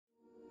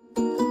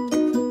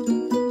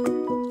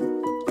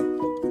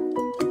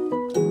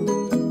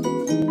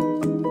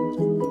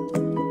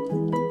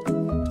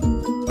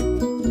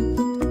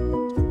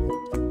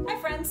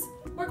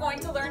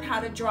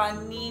draw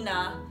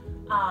Nina,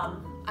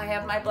 I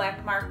have my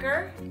black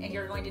marker, and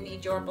you're going to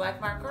need your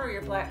black marker or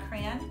your black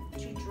crayon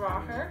to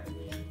draw her.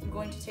 I'm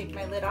going to take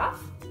my lid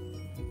off,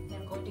 and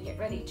I'm going to get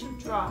ready to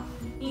draw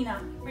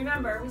Nina.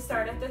 Remember, we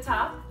start at the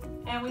top,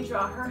 and we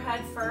draw her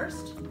head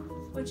first,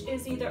 which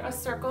is either a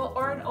circle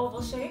or an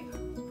oval shape.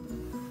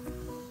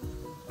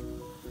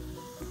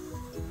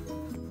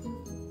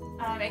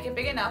 And I make it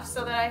big enough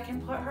so that I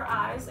can put her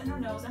eyes and her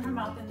nose and her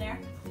mouth in there.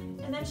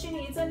 And then she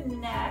needs a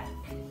neck.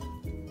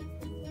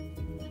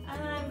 And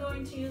then I'm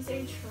going to use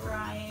a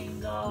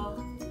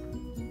triangle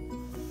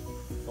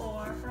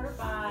for her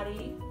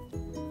body.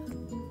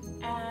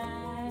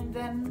 And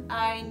then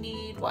I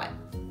need what?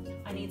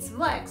 I need some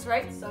legs,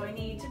 right? So I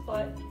need to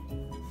put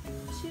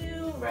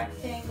 2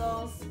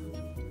 rectangles.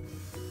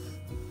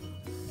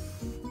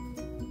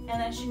 And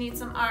then she needs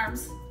some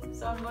arms.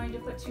 So I'm going to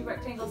put 2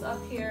 rectangles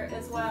up here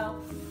as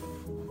well.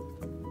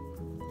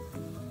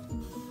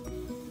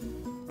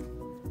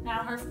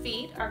 Now her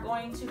feet are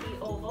going to be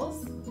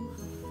ovals.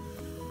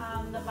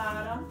 On the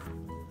bottom,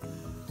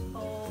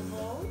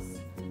 ovals.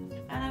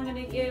 And I'm going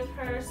to give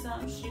her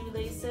some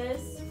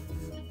shoelaces.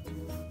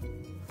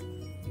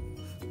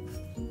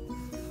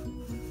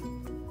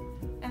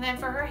 And then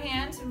for her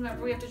hand,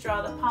 remember we have to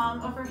draw the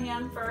palm of her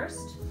hand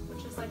first,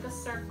 which is like a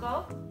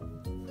circle.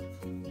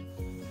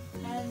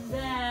 And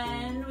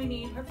then we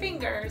need her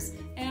fingers.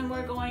 And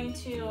we're going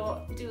to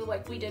do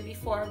like we did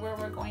before, where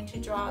we're going to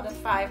draw the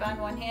 5 on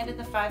one hand and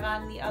the 5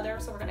 on the other.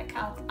 So we're going to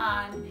count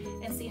on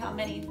and see how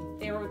many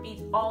there would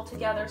be all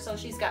together. So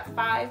she's got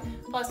 5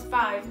 plus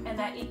 5, and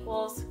that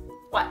equals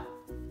what?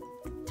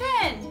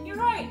 10. You're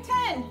right,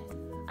 10.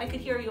 I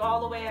could hear you all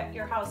the way at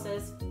your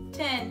houses.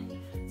 10.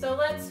 So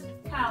let's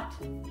count.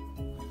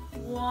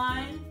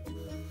 1,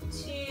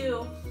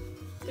 2,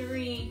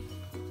 3,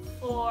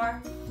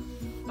 4,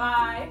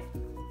 5,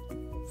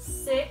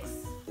 6,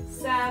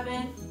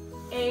 7,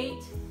 8,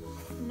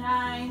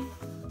 9,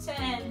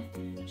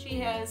 10. She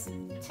has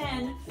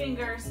 10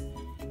 fingers.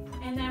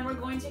 And then we're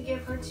going to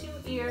give her 2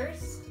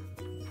 ears.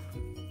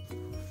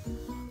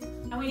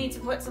 And we need to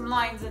put some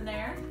lines in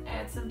there,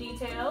 add some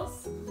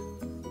details.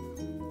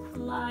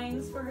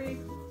 Lines for her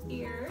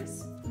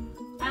ears.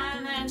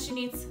 And then she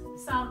needs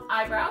some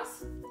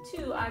eyebrows,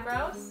 2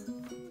 eyebrows.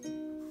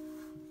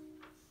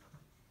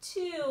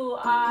 2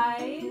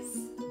 eyes.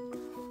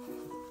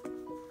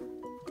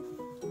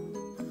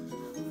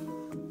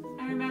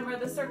 And remember,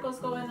 the circles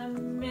go in the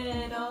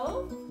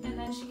middle, and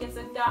then she gets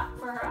a dot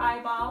for her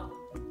eyeball.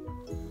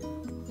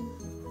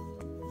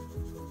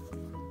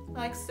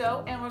 Like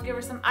so, and we'll give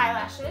her some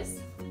eyelashes.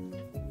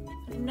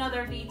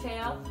 Another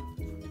detail.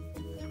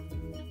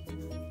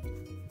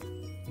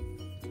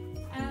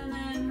 And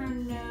then her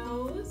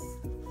nose.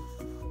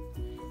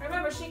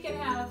 Remember, she can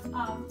have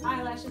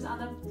eyelashes on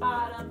the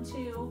bottom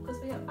too, because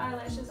we have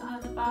eyelashes on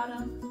the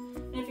bottom.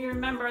 And if you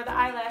remember, the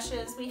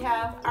eyelashes we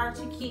have are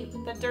to keep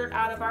the dirt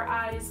out of our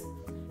eyes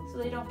so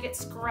they don't get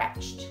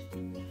scratched.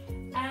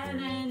 And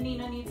then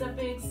Nina needs a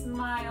big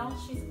smile.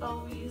 She's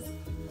always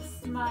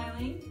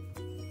smiling.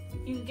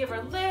 You can give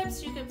her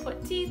lips, you can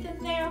put teeth in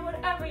there,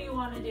 whatever you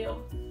want to do.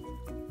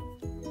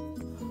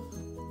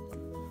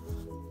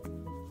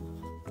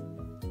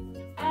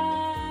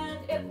 And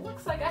it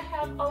looks like I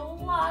have a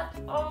lot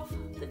of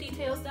the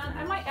details done.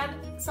 I might add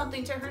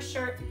something to her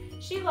shirt.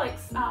 She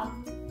likes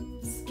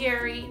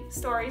scary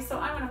stories, so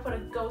I'm going to put a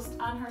ghost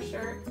on her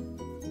shirt.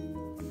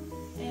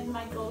 And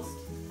my ghost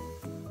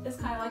is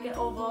kind of like an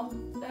oval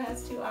that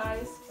has 2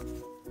 eyes.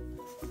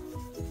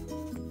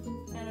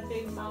 And a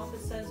big mouth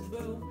that says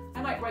boo.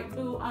 I might write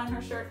boo on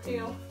her shirt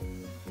too,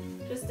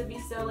 just to be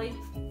silly.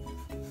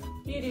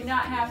 You do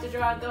not have to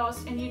draw a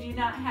ghost, and you do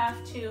not have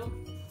to,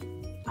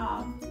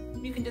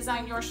 you can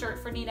design your shirt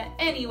for Nina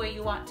any way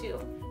you want to.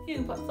 You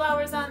can put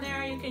flowers on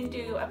there, you can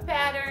do a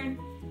pattern.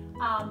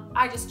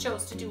 I just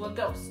chose to do a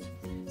ghost.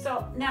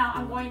 So now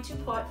I'm going to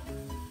put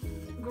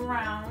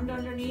ground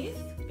underneath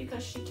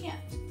because she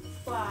can't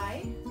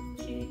fly.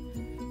 She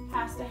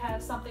has to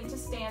have something to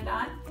stand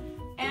on.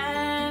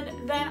 And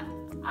then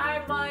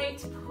I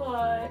might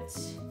put,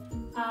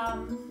 I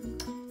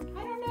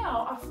don't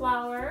know, a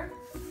flower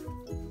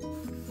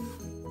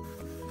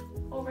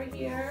over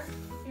here.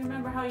 You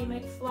remember how you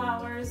make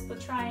flowers, the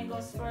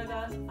triangles for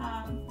the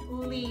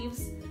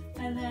leaves,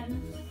 and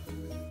then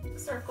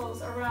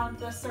circles around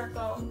the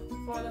circle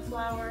for the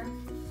flower.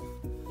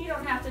 You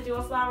don't have to do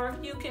a flower.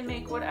 You can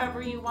make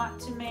whatever you want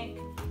to make.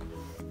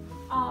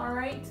 All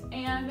right,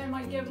 and I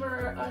might give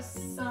her a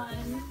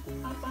sun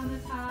up on the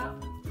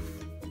top.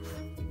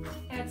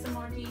 Add some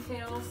more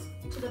details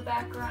to the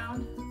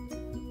background.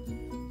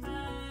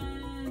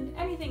 And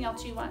anything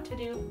else you want to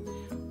do.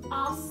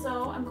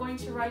 Also, I'm going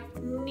to write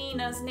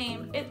Nina's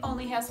name. It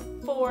only has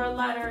 4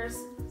 letters.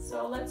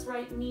 So let's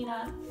write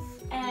Nina.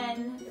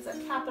 N is a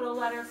capital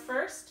letter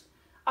first,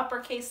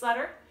 uppercase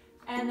letter,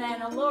 and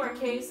then a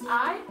lowercase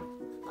I,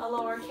 a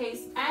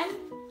lowercase n,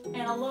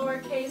 and a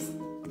lowercase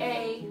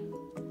a.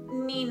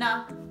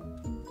 Nina.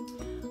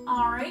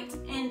 All right,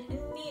 and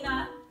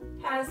Nina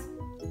has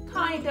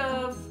kind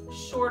of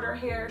shorter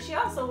hair. She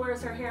also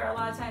wears her hair a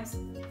lot of times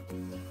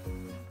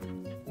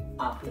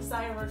off the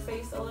side of her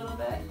face a little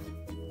bit.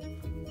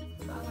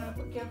 So I'm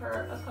gonna give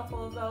her a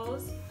couple of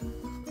those.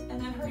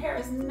 And then her hair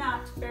is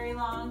not very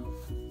long.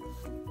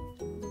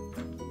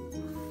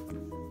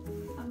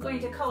 I'm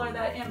going to color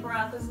that in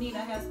brown because Nina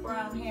has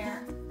brown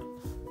hair.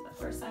 But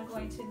first I'm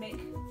going to make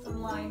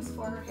some lines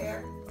for her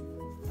hair,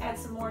 add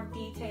some more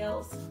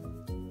details.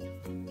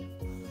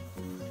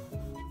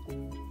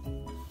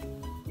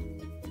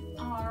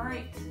 All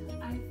right,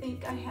 I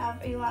think I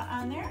have a lot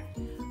on there.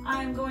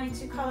 I'm going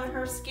to color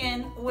her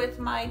skin with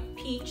my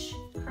peach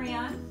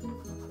crayon.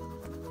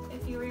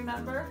 If you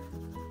remember,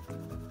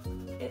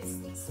 it's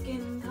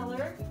skin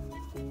color.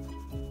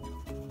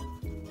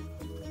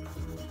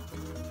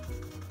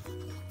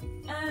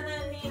 And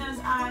then Nina's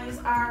eyes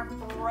are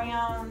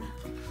brown.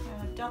 I'm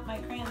gonna dump my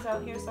crayons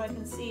out here so I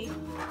can see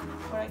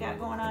what I got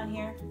going on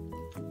here.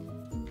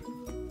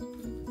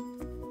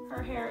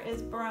 Her hair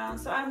is brown,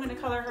 so I'm gonna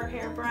color her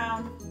hair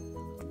brown.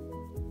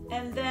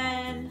 And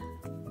then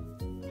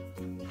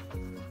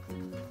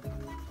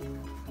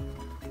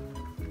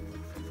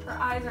her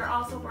eyes are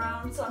also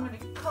brown, so I'm going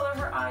to color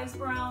her eyes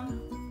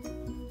brown.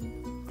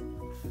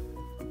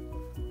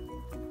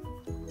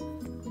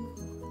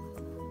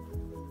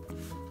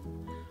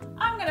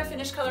 I'm going to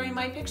finish coloring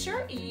my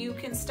picture. You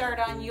can start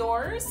on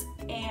yours,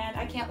 and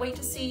I can't wait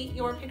to see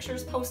your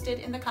pictures posted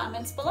in the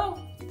comments below.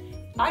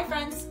 Bye,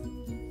 friends.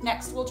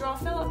 Next, we'll draw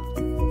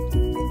Philip.